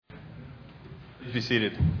Please be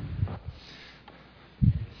seated. Have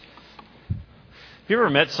you ever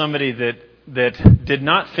met somebody that did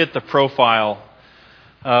not fit the profile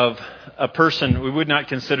of a person? We would not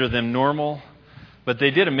consider them normal, but they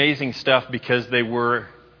did amazing stuff because they were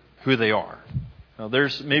who they are. Now,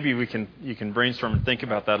 maybe you can brainstorm and think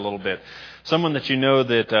about that a little bit. Someone that you know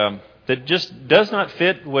that just does not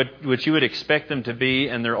fit what you would expect them to be,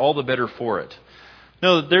 and they're all the better for it.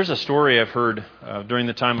 No, there's a story I've heard during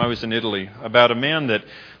the time I was in Italy about a man that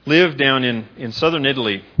lived down in southern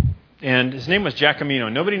Italy, and his name was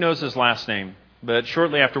Giacomino. Nobody knows his last name, but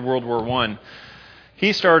shortly after World War I,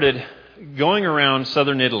 he started going around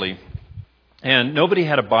southern Italy, and nobody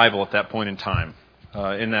had a Bible at that point in time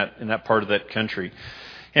in that part of that country.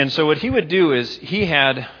 And so what he would do is he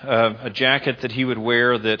had a jacket that he would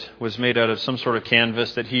wear that was made out of some sort of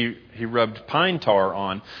canvas that he rubbed pine tar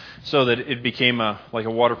on so that it became like a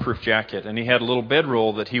waterproof jacket. And he had a little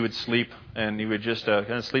bedroll that he would sleep, and he would just kind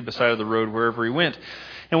of sleep beside of the road wherever he went.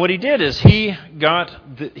 And what he did is he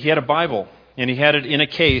had a Bible, and he had it in a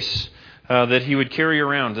case that he would carry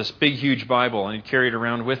around, this big, huge Bible, and he'd carry it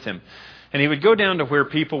around with him. And he would go down to where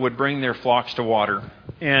people would bring their flocks to water,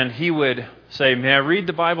 and he would say, "May I read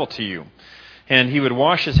the Bible to you?" And he would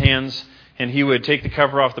wash his hands, and he would take the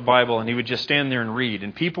cover off the Bible, and he would just stand there and read.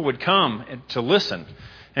 And people would come to listen.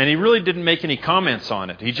 And he really didn't make any comments on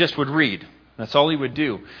it. He just would read. That's all he would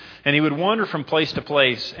do. And he would wander from place to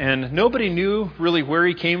place, and nobody knew really where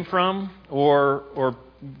he came from or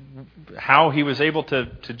how he was able to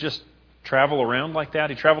just travel around like that.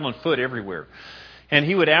 He traveled on foot everywhere. And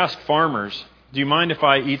he would ask farmers, "Do you mind if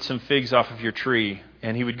I eat some figs off of your tree?"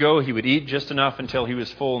 And he would go, he would eat just enough until he was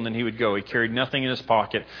full, and then he would go. He carried nothing in his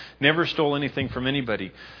pocket, never stole anything from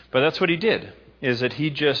anybody. But that's what he did, is that he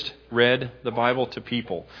just read the Bible to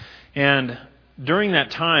people. And during that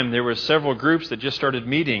time, there were several groups that just started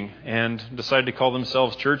meeting and decided to call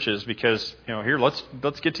themselves churches because, here, let's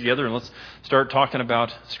get together and let's start talking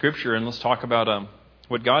about Scripture, and let's talk about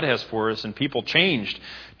what God has for us. And people changed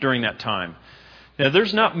during that time. Now,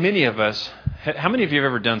 there's not many of us. How many of you have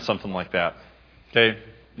ever done something like that? Okay,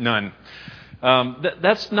 none.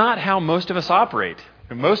 That's not how most of us operate.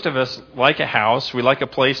 Most of us like a house. We like a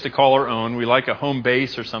place to call our own. We like a home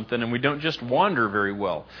base or something, and we don't just wander very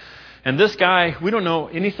well. And this guy, we don't know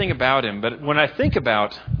anything about him, but when I think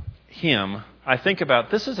about him, I think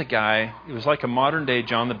about this is a guy, he was like a modern-day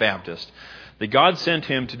John the Baptist, that God sent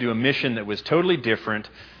him to do a mission that was totally different,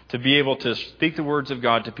 to be able to speak the words of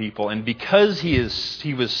God to people. And because he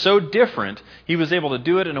was so different, he was able to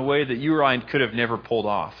do it in a way that you or I could have never pulled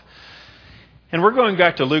off. And we're going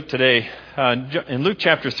back to Luke today. In Luke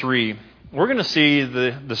chapter 3, we're going to see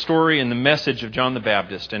the story and the message of John the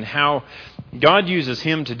Baptist and how God uses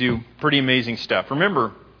him to do pretty amazing stuff.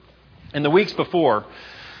 Remember, in the weeks before,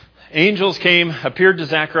 angels came, appeared to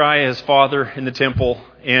Zechariah, his father, in the temple,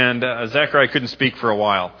 and Zechariah couldn't speak for a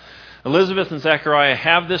while. Elizabeth and Zechariah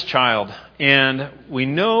have this child, and we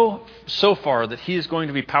know so far that he is going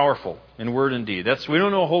to be powerful in word and deed. We don't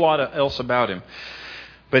know a whole lot else about him.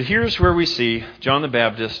 But here's where we see John the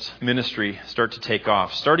Baptist's ministry start to take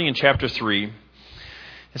off. Starting in chapter 3,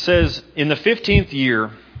 it says, "In the 15th year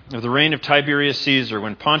of the reign of Tiberius Caesar,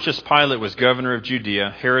 when Pontius Pilate was governor of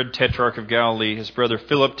Judea, Herod tetrarch of Galilee, his brother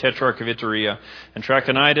Philip tetrarch of Iturea, and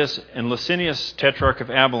Trachonitis and Licinius tetrarch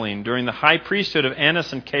of Abilene, during the high priesthood of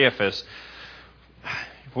Annas and Caiaphas,"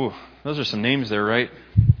 those are some names there, right?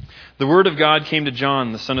 "The word of God came to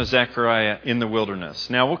John, the son of Zechariah, in the wilderness."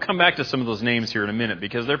 Now, we'll come back to some of those names here in a minute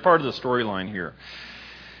because they're part of the storyline here.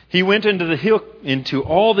 "He went into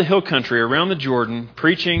all the hill country around the Jordan,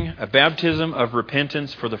 preaching a baptism of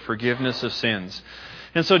repentance for the forgiveness of sins."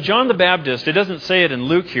 And so John the Baptist, it doesn't say it in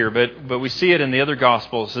Luke here, but we see it in the other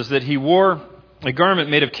Gospels, is that he wore a garment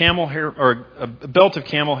made of camel hair, or a belt of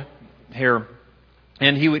camel hair,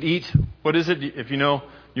 and he would eat, what is it, if you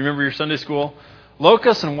remember your Sunday school?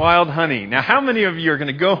 Locusts and wild honey. Now, how many of you are going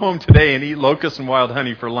to go home today and eat locusts and wild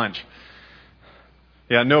honey for lunch?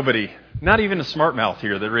 Yeah, nobody. Not even a smart mouth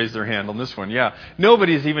here that raised their hand on this one. Yeah,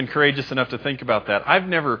 nobody's even courageous enough to think about that. I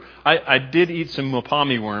did eat some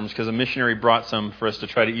mupami worms because a missionary brought some for us to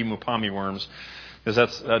try to eat mupami worms because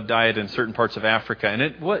that's a diet in certain parts of Africa, and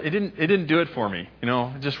it didn't do it for me.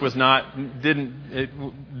 It just was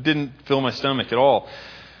didn't fill my stomach at all.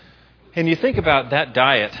 And you think about that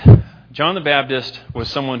diet. John the Baptist was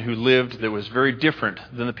someone who lived that was very different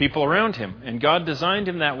than the people around him. And God designed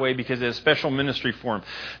him that way because he had a special ministry for him.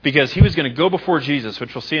 Because he was going to go before Jesus,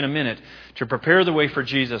 which we'll see in a minute, to prepare the way for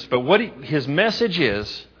Jesus. But what his message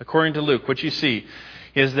is, according to Luke, what you see,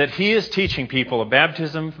 is that he is teaching people a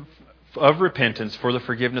baptism of repentance for the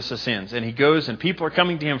forgiveness of sins. And he goes and people are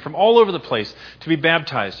coming to him from all over the place to be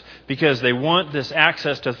baptized because they want this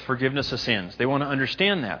access to forgiveness of sins. They want to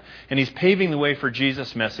understand that. And he's paving the way for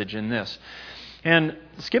Jesus' message in this. And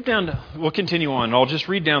skip down to, we'll continue on. I'll just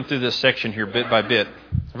read down through this section here bit by bit.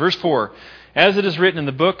 Verse 4, as it is written in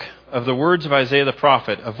the book of the words of Isaiah the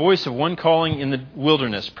prophet, a voice of one calling in the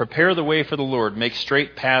wilderness, prepare the way for the Lord, make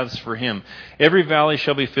straight paths for him. Every valley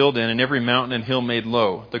shall be filled in, and every mountain and hill made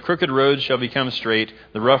low. The crooked roads shall become straight,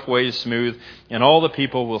 the rough ways smooth, and all the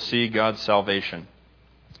people will see God's salvation.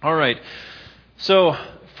 All right, so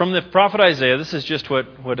from the prophet Isaiah, this is just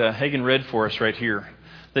what Hagen read for us right here.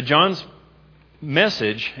 That John's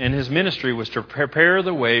message and his ministry was to prepare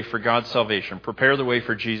the way for God's salvation, prepare the way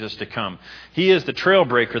for Jesus to come. He is the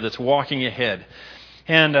trailbreaker that's walking ahead.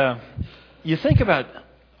 And you think about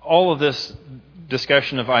all of this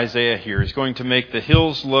discussion of Isaiah here. He's going to make the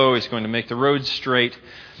hills low, he's going to make the roads straight,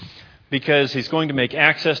 because he's going to make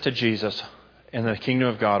access to Jesus and the kingdom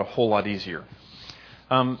of God a whole lot easier.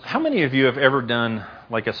 How many of you have ever done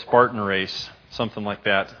like a Spartan race, something like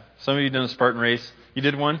that? Some of you done a Spartan race? You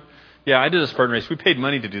did one? Yeah, I did a Spartan race. We paid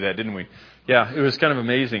money to do that, didn't we? Yeah, it was kind of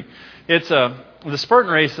amazing. It's the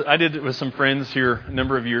Spartan race. I did it with some friends here a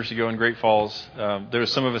number of years ago in Great Falls. There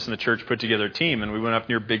was some of us in the church put together a team, and we went up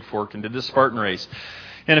near Big Fork and did this Spartan race.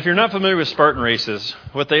 And if you're not familiar with Spartan races,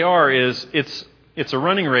 what they are is it's a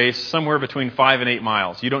running race somewhere between 5 and 8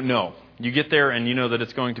 miles. You don't know. You get there and you know that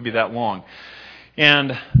it's going to be that long.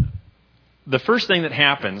 And the first thing that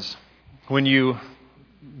happens when you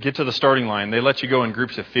get to the starting line, they let you go in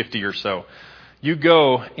groups of 50 or so. You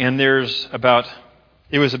go, and it was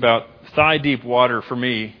about thigh-deep water for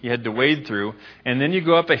me. You had to wade through, and then you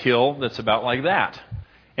go up a hill that's about like that.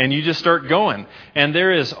 And you just start going. And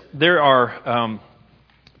there are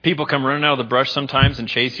people come running out of the brush sometimes and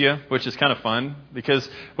chase you, which is kind of fun, because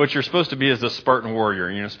what you're supposed to be is a Spartan warrior.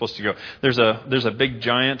 You're supposed to go. There's a big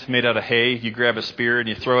giant made out of hay. You grab a spear and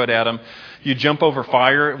you throw it at him. You jump over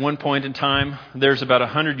fire at one point in time. There's about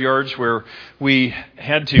 100 yards where we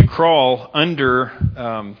had to crawl under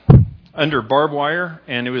barbed wire,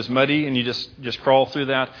 and it was muddy, and you just crawl through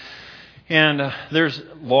that. And there's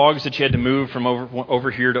logs that you had to move from over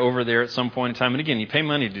here to over there at some point in time. And again, you pay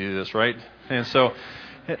money to do this, right? And so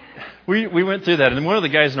we went through that. And one of the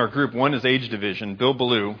guys in our group won his age division, Bill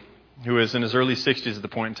Ballou, who was in his early 60s at the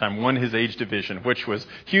point in time, won his age division, which was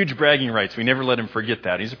huge bragging rights. We never let him forget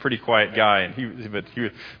that. He's a pretty quiet guy,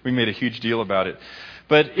 and we made a huge deal about it.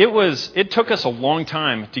 But it took us a long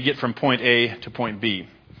time to get from point A to point B.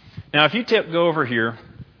 Now, if you go over here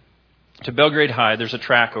to Belgrade High, there's a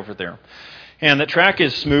track over there. And that track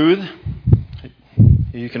is smooth.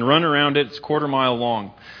 You can run around it. It's a quarter mile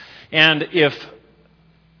long. And if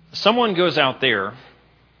someone goes out there,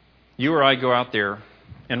 you or I go out there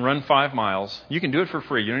and run 5 miles, you can do it for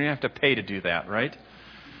free. You don't even have to pay to do that, right?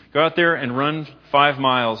 Go out there and run 5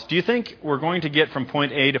 miles. Do you think we're going to get from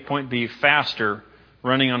point A to point B faster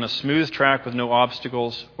running on a smooth track with no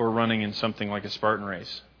obstacles or running in something like a Spartan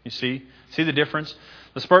race? You see? See the difference?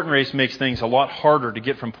 The Spartan race makes things a lot harder to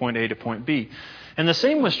get from point A to point B. And the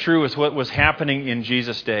same was true as what was happening in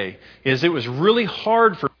Jesus' day, is it was really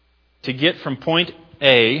hard to get from point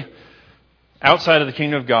A, outside of the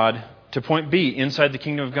kingdom of God, to point B, inside the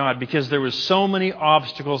kingdom of God, because there was so many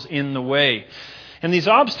obstacles in the way. And these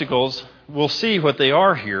obstacles, we'll see what they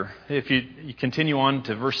are here. If you continue on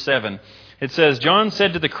to verse 7, it says, John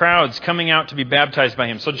said to the crowds coming out to be baptized by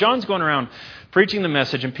him. So John's going around preaching the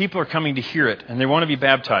message, and people are coming to hear it, and they want to be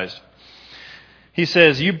baptized. He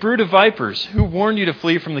says, you brood of vipers, who warned you to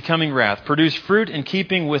flee from the coming wrath? Produce fruit in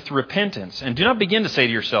keeping with repentance. And do not begin to say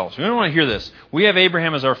to yourselves, we don't want to hear this. We have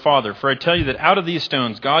Abraham as our father. For I tell you that out of these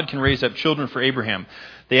stones God can raise up children for Abraham.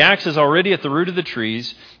 The axe is already at the root of the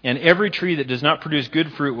trees, and every tree that does not produce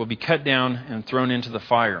good fruit will be cut down and thrown into the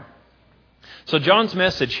fire. So John's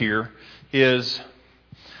message here is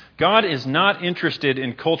God is not interested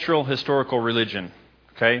in cultural, historical religion.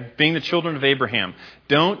 Okay? Being the children of Abraham.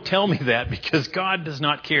 Don't tell me that, because God does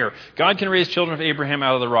not care. God can raise children of Abraham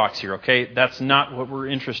out of the rocks here. Okay? That's not what we're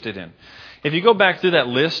interested in. If you go back through that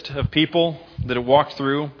list of people that have walked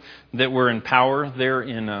through that were in power there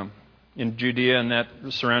in Judea and that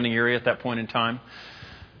surrounding area at that point in time,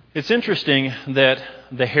 it's interesting that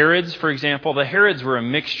the Herods, for example, the Herods were a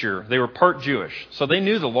mixture. They were part Jewish, so they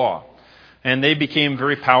knew the law. And they became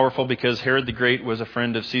very powerful because Herod the Great was a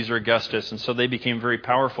friend of Caesar Augustus, and so they became very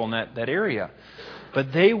powerful in that area.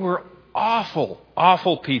 But they were awful,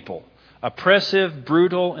 awful people. Oppressive,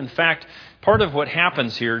 brutal. In fact, part of what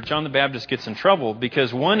happens here, John the Baptist gets in trouble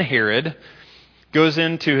because one Herod goes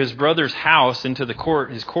into his brother's house, into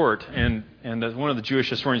his court, and one of the Jewish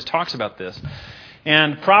historians talks about this,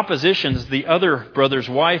 and propositions the other brother's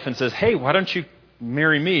wife and says, hey, why don't you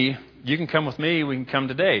marry me? You can come with me. We can come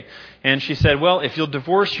today. And she said, well, if you'll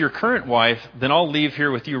divorce your current wife, then I'll leave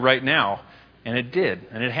here with you right now. And it did,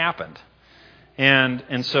 and it happened.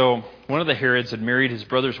 And so one of the Herods had married his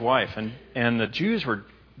brother's wife, and the Jews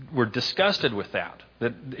were disgusted with that.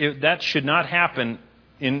 That should not happen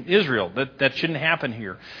in Israel. That shouldn't happen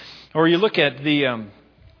here. Or you look at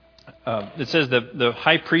it says the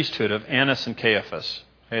high priesthood of Annas and Caiaphas.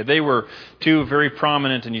 Okay, they were two very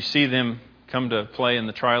prominent, and you see them come to play in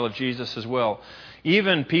the trial of Jesus as well.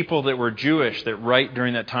 Even people that were Jewish that write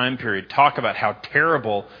during that time period talk about how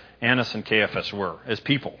terrible Annas and Caiaphas were as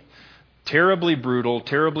people. Terribly brutal,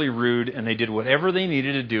 terribly rude, and they did whatever they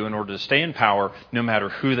needed to do in order to stay in power, no matter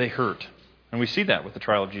who they hurt. And we see that with the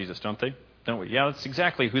trial of Jesus, don't we? Yeah, that's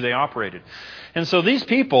exactly who they operated. And so these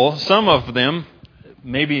people, some of them,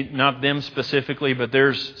 maybe not them specifically, but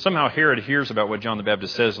there's somehow Herod hears about what John the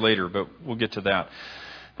Baptist says later, but we'll get to that.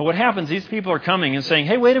 But what happens, these people are coming and saying,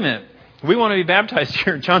 hey, wait a minute, we want to be baptized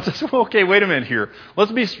here. And John says, well, okay, wait a minute here.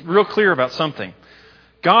 Let's be real clear about something.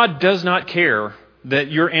 God does not care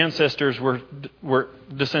that your ancestors were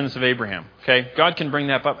descendants of Abraham. Okay? God can bring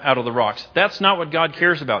that up out of the rocks. That's not what God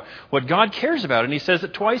cares about. What God cares about, and he says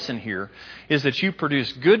it twice in here, is that you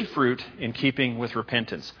produce good fruit in keeping with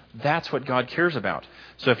repentance. That's what God cares about.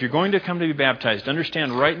 So if you're going to come to be baptized,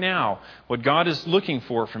 understand right now what God is looking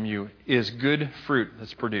for from you is good fruit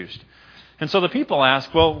that's produced. And so the people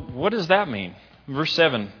ask, well, what does that mean? Verse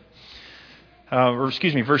 10.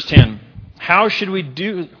 How should we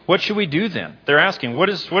do? What should we do then? They're asking, what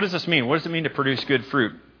does this mean? What does it mean to produce good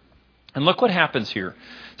fruit? And look what happens here.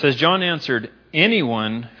 It says, John answered,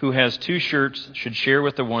 anyone who has 2 shirts should share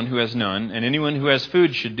with the one who has none, and anyone who has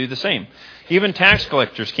food should do the same. Even tax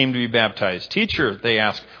collectors came to be baptized. Teacher, they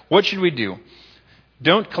asked, what should we do?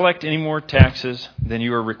 Don't collect any more taxes than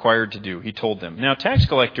you are required to do, he told them. Now, tax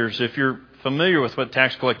collectors, if you're familiar with what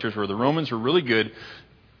tax collectors were, the Romans were really good.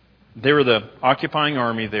 They were the occupying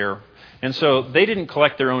army there. And so they didn't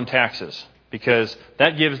collect their own taxes because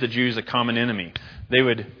that gives the Jews a common enemy. They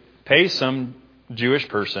would pay some Jewish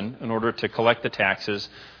person in order to collect the taxes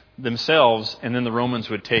themselves, and then the Romans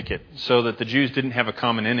would take it so that the Jews didn't have a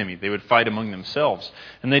common enemy. They would fight among themselves.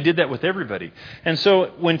 And they did that with everybody. And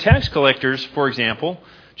so when tax collectors, for example,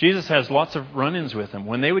 Jesus has lots of run-ins with them.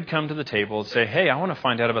 When they would come to the table and say, hey, I want to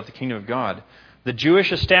find out about the kingdom of God, the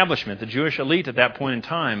Jewish establishment, the Jewish elite at that point in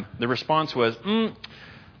time, the response was,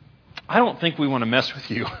 I don't think we want to mess with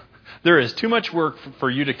you. There is too much work for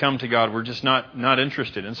you to come to God. We're just not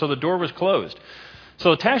interested. And so the door was closed.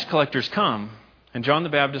 So the tax collectors come, and John the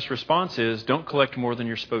Baptist's response is, don't collect more than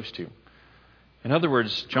you're supposed to. In other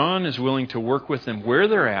words, John is willing to work with them where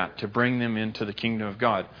they're at to bring them into the kingdom of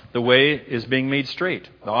God. The way is being made straight.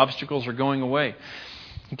 The obstacles are going away.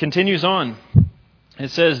 It continues on. It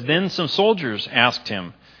says, then some soldiers asked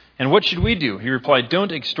him, and what should we do? He replied,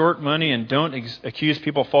 don't extort money and don't accuse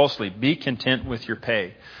people falsely. Be content with your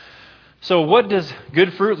pay. So what does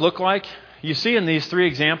good fruit look like? You see in these 3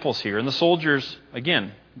 examples here. And the soldiers,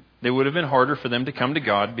 again, they would have been harder for them to come to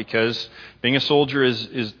God because being a soldier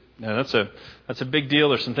that's a big deal.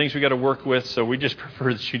 There's some things we got to work with, so we just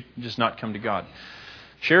prefer that you just not come to God.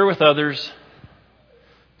 Share with others.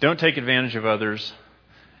 Don't take advantage of others.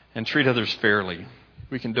 And treat others fairly.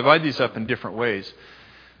 We can divide these up in different ways.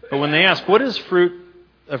 But when they ask, what does fruit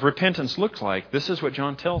of repentance look like? This is what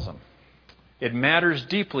John tells them. It matters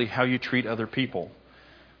deeply how you treat other people,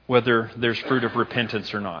 whether there's fruit of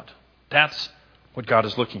repentance or not. That's what God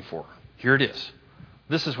is looking for. Here it is.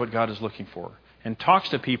 This is what God is looking for. And talks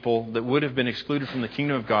to people that would have been excluded from the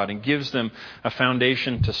kingdom of God and gives them a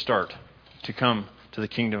foundation to start to come to the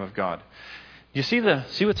kingdom of God. You see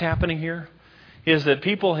what's happening here? Is that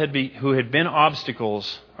people who had been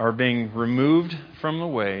obstacles are being removed from the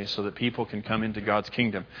way so that people can come into God's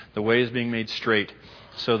kingdom. The way is being made straight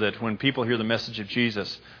so that when people hear the message of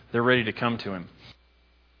Jesus, they're ready to come to Him.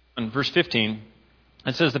 In verse 15,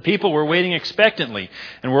 it says, the people were waiting expectantly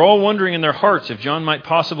and were all wondering in their hearts if John might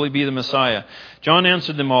possibly be the Messiah. John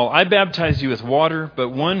answered them all, I baptize you with water, but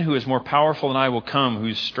one who is more powerful than I will come,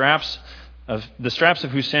 the straps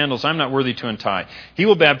of whose sandals I'm not worthy to untie. He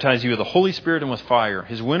will baptize you with the Holy Spirit and with fire.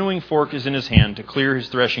 His winnowing fork is in his hand to clear his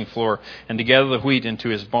threshing floor and to gather the wheat into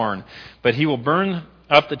his barn. But he will burn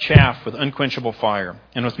up the chaff with unquenchable fire.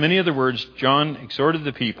 And with many other words, John exhorted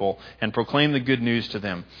the people and proclaimed the good news to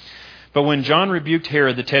them. But when John rebuked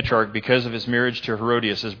Herod the Tetrarch because of his marriage to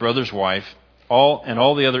Herodias, his brother's wife,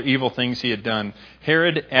 all the other evil things he had done,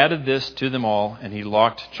 Herod added this to them all, and he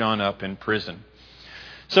locked John up in prison.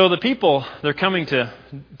 So the people, they're coming to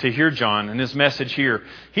hear John and his message here.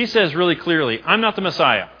 He says really clearly, I'm not the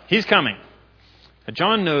Messiah. He's coming. Now,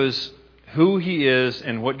 John knows who he is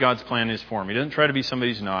and what God's plan is for him. He doesn't try to be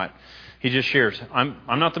somebody he's not. He just shares, I'm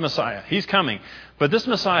not the Messiah. He's coming. But this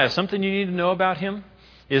Messiah, something you need to know about him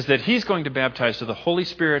is that he's going to baptize with the Holy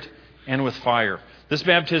Spirit and with fire. This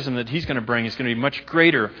baptism that he's going to bring is going to be much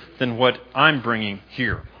greater than what I'm bringing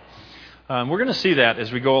here. We're going to see that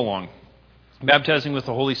as we go along. Baptizing with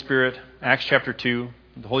the Holy Spirit, Acts chapter 2.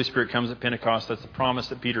 The Holy Spirit comes at Pentecost. That's the promise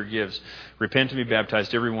that Peter gives. Repent and be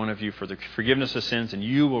baptized, every one of you, for the forgiveness of sins, and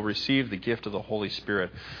you will receive the gift of the Holy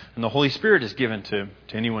Spirit. And the Holy Spirit is given to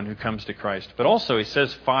anyone who comes to Christ. But also, he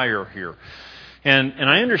says fire here. And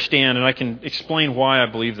I understand, and I can explain why I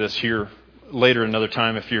believe this here later another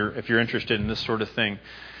time if you're interested in this sort of thing.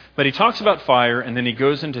 But he talks about fire, and then he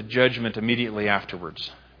goes into judgment immediately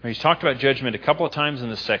afterwards. He's talked about judgment a couple of times in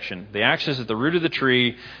this section. The axe is at the root of the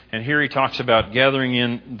tree, and here he talks about gathering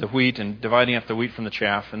in the wheat and dividing up the wheat from the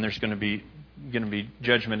chaff, and there's going to be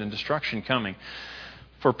judgment and destruction coming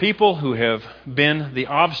for people who have been the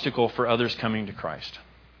obstacle for others coming to Christ.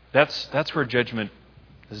 That's where judgment,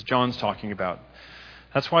 as John's talking about.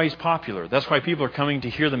 That's why he's popular. That's why people are coming to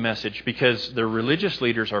hear the message, because their religious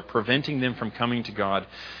leaders are preventing them from coming to God.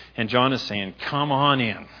 And John is saying, come on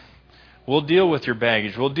in. We'll deal with your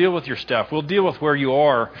baggage. We'll deal with your stuff. We'll deal with where you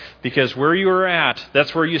are, because where you are at,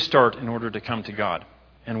 that's where you start in order to come to God.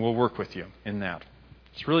 And we'll work with you in that.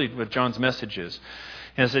 It's really what John's message is.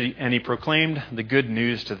 And he proclaimed the good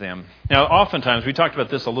news to them. Now, oftentimes, we talked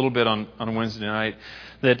about this a little bit on Wednesday night,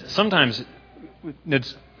 that sometimes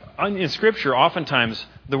in Scripture, oftentimes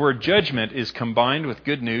the word judgment is combined with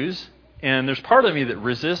good news. And there's part of me that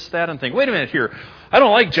resists that and think, wait a minute here, I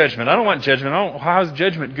don't like judgment. I don't want judgment. How's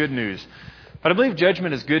judgment good news? But I believe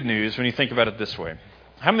judgment is good news when you think about it this way.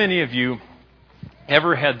 How many of you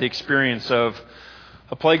ever had the experience of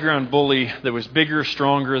a playground bully that was bigger,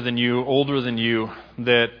 stronger than you, older than you,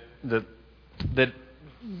 that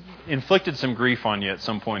inflicted some grief on you at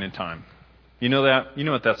some point in time? You know that? You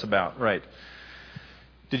know what that's about, right?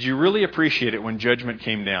 Did you really appreciate it when judgment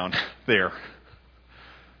came down there?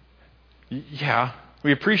 Yeah,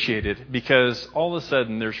 we appreciate it because all of a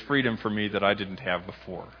sudden there's freedom for me that I didn't have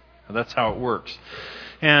before. That's how it works.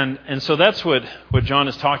 And so that's what John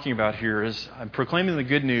is talking about here is I'm proclaiming the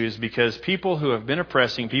good news because people who have been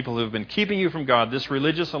oppressing, people who have been keeping you from God, this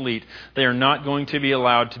religious elite, they are not going to be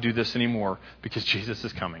allowed to do this anymore because Jesus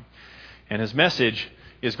is coming. And his message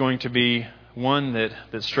is going to be one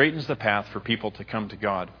that straightens the path for people to come to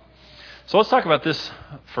God. So let's talk about this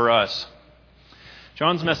for us.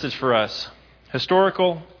 John's message for us,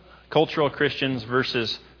 historical, cultural Christians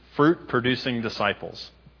versus fruit-producing disciples.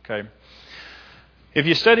 Okay? If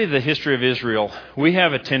you study the history of Israel, we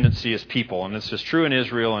have a tendency as people, and this is true in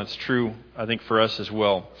Israel, and it's true, I think, for us as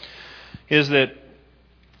well, is that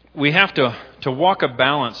we have to walk a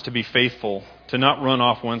balance to be faithful, to not run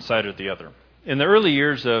off one side or the other. In the early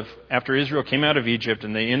years after Israel came out of Egypt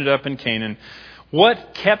and they ended up in Canaan,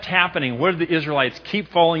 what kept happening? What did the Israelites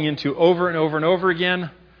keep falling into over and over and over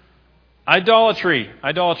again? Idolatry.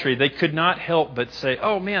 They could not help but say,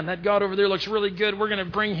 oh man, that God over there looks really good. We're going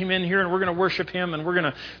to bring him in here and we're going to worship him and we're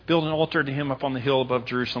going to build an altar to him up on the hill above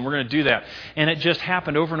Jerusalem. We're going to do that. And it just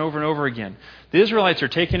happened over and over and over again. The Israelites are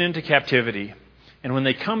taken into captivity. And when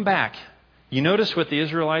they come back, you notice what the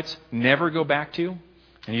Israelites never go back to?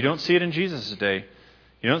 And you don't see it in Jesus' day.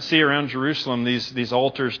 You don't see around Jerusalem these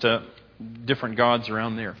altars to different gods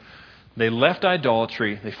around there. They left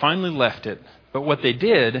idolatry. They finally left it. But what they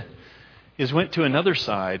did is went to another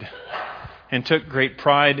side and took great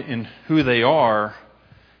pride in who they are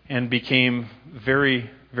and became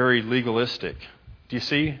very, very legalistic. Do you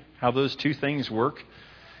see how those two things work?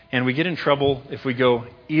 And we get in trouble if we go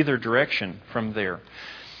either direction from there.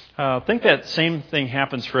 I think that same thing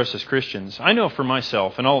happens for us as Christians. I know for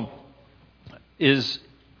myself, and I'll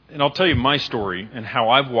tell you my story and how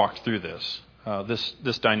I've walked through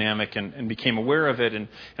this dynamic and became aware of it and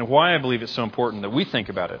why I believe it's so important that we think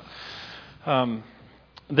about it.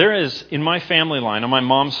 There is, in my family line, on my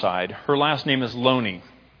mom's side, her last name is Loney.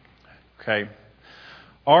 Okay?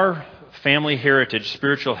 Our family heritage,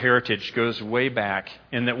 spiritual heritage, goes way back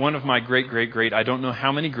in that one of my great, I don't know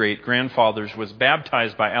how many great-grandfathers was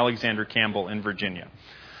baptized by Alexander Campbell in Virginia.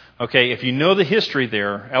 Okay, if you know the history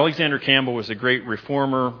there, Alexander Campbell was a great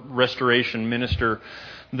reformer, restoration minister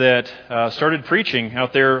that started preaching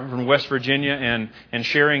out there in West Virginia and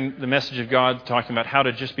sharing the message of God, talking about how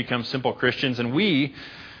to just become simple Christians. And we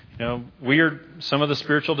are some of the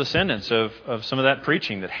spiritual descendants of some of that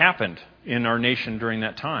preaching that happened in our nation during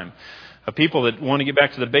that time. of people that want to get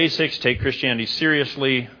back to the basics, take Christianity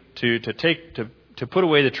seriously, to put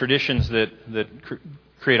away the traditions that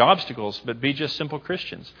create obstacles, but be just simple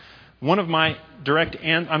Christians. I'm a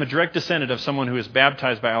direct descendant of someone who was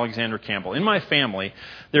baptized by Alexander Campbell. In my family,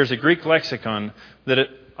 there's a Greek lexicon that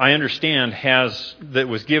I understand that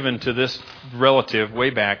was given to this relative way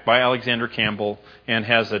back by Alexander Campbell and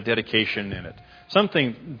has a dedication in it.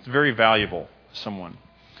 Something very valuable to someone.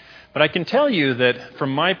 But I can tell you that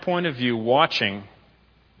from my point of view, watching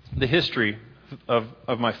the history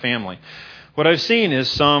of my family, what I've seen is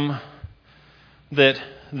some that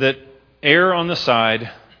err on the side,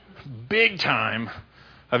 big time,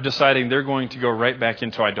 of deciding they're going to go right back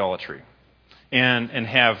into idolatry and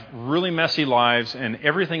have really messy lives, and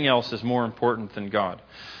everything else is more important than God.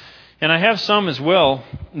 And I have some as well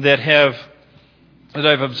that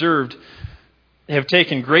I've observed have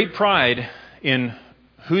taken great pride in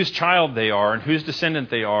whose child they are and whose descendant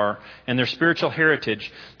they are and their spiritual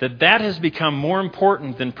heritage, that has become more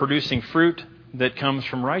important than producing fruit that comes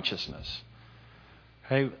from righteousness.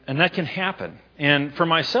 Okay? And that can happen. And for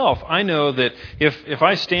myself, I know that if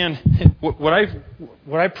I stand, what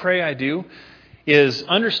I pray I do is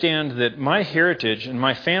understand that my heritage and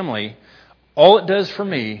my family, all it does for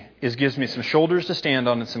me is gives me some shoulders to stand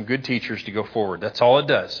on and some good teachers to go forward. That's all it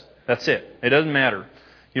does. That's it. It doesn't matter.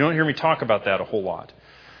 You don't hear me talk about that a whole lot.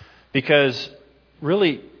 Because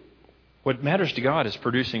really, what matters to God is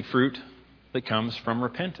producing fruit that comes from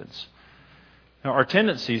repentance. Now, our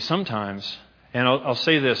tendency sometimes, and I'll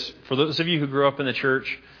say this, for those of you who grew up in the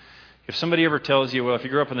church, if somebody ever tells you, well, if you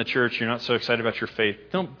grew up in the church, you're not so excited about your faith,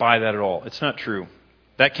 don't buy that at all. It's not true.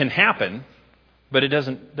 That can happen, but that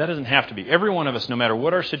doesn't have to be. Every one of us, no matter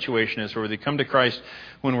what our situation is, whether we come to Christ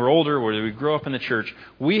when we're older, whether we grow up in the church,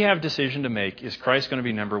 we have a decision to make. Is Christ going to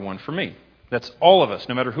be number one for me? That's all of us,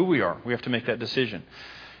 no matter who we are. We have to make that decision.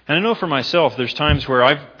 And I know for myself, there's times where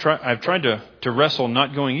I've tried to wrestle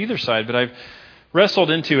not going either side, but I've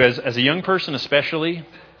wrestled into, as a young person especially,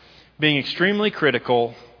 being extremely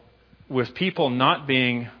critical with people not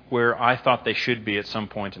being where I thought they should be at some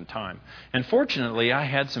point in time. And fortunately, I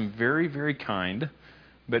had some very, very kind,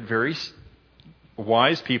 but very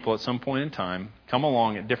wise people at some point in time come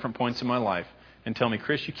along at different points in my life and tell me,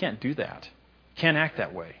 Chris, you can't do that. You can't act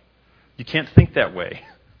that way. You can't think that way.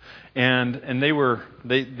 And they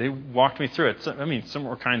walked me through it. I mean, some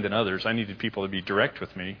were kind than others. I needed people to be direct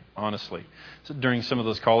with me, honestly. So during some of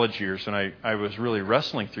those college years, and I was really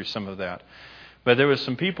wrestling through some of that. But there was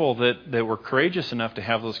some people that were courageous enough to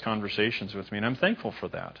have those conversations with me, and I'm thankful for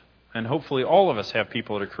that. And hopefully all of us have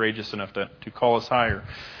people that are courageous enough to call us higher.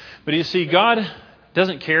 But you see, God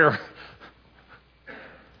doesn't care.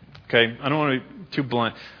 Okay, I don't want to be too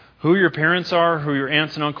blunt. Who your parents are, who your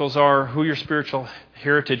aunts and uncles are, who your spiritual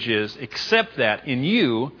heritage is, except that in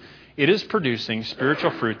you, it is producing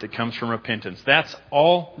spiritual fruit that comes from repentance. That's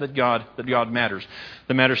all that God matters,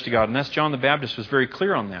 that matters to God. And that's John the Baptist was very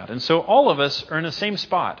clear on that. And so all of us are in the same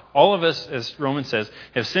spot. All of us, as Romans says,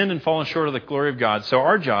 have sinned and fallen short of the glory of God. So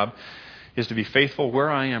our job is to be faithful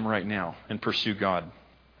where I am right now and pursue God.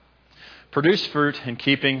 Produce fruit in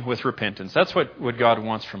keeping with repentance. That's what God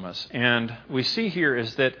wants from us. And we see here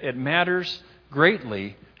is that it matters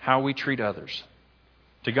greatly how we treat others.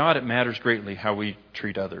 To God, it matters greatly how we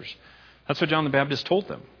treat others. That's what John the Baptist told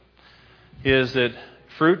them, is that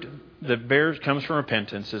fruit that comes from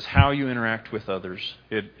repentance is how you interact with others.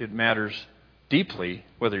 It matters deeply,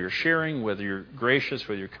 whether you're sharing, whether you're gracious,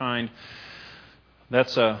 whether you're kind.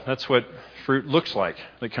 That's what fruit looks like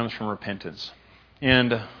that comes from repentance.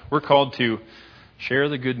 And we're called to share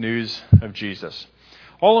the good news of Jesus.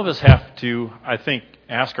 All of us have to, I think,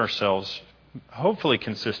 ask ourselves, hopefully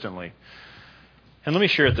consistently. And let me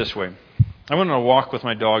share it this way. I went on a walk with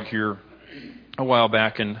my dog here a while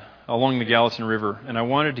back and along the Gallatin River, and I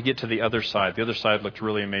wanted to get to the other side. The other side looked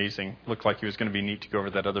really amazing. Looked like it was going to be neat to go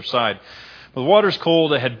over that other side. But the water's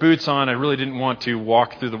cold. I had boots on. I really didn't want to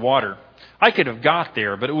walk through the water. I could have got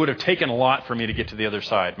there, but it would have taken a lot for me to get to the other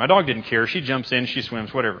side. My dog didn't care. She jumps in, she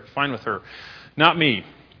swims, whatever. Fine with her. Not me.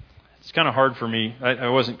 It's kind of hard for me. I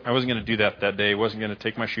wasn't going to do that day. I wasn't going to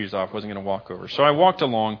take my shoes off. I wasn't going to walk over. So I walked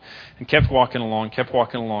along and kept walking along,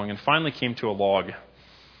 and finally came to a log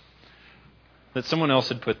that someone else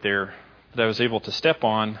had put there that I was able to step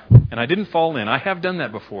on, and I didn't fall in. I have done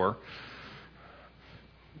that before.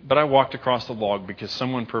 But I walked across the log because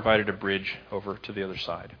someone provided a bridge over to the other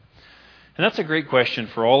side. And that's a great question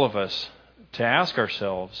for all of us to ask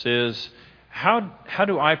ourselves is, how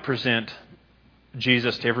do I present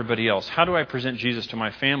Jesus to everybody else? How do I present Jesus to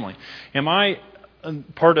my family? Am I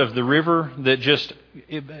part of the river that just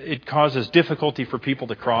it causes difficulty for people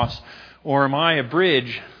to cross? Or am I a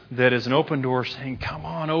bridge that is an open door saying, come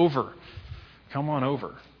on over, come on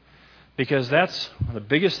over? Because that's one of the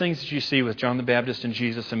biggest things that you see with John the Baptist and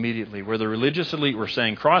Jesus immediately, where the religious elite were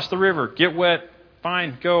saying, cross the river, get wet,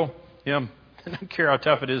 fine, go. I don't care how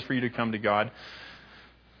tough it is for you to come to God.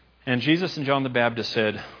 And Jesus and John the Baptist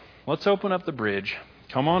said, let's open up the bridge,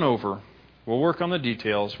 come on over, we'll work on the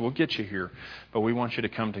details, we'll get you here, but we want you to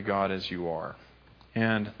come to God as you are.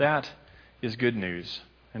 And that is good news.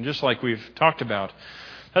 And just like we've talked about,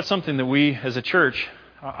 that's something that we as a church,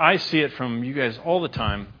 I see it from you guys all the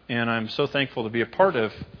time, and I'm so thankful to be a part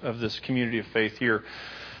of this community of faith here,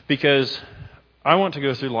 because I want to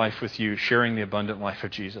go through life with you, sharing the abundant life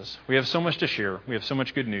of Jesus. We have so much to share. We have so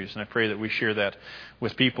much good news, and I pray that we share that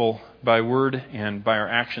with people by word and by our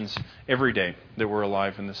actions every day that we're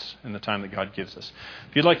alive in the time that God gives us.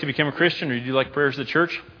 If you'd like to become a Christian or you'd like prayers of the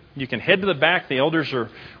church, you can head to the back. The elders are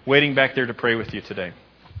waiting back there to pray with you today.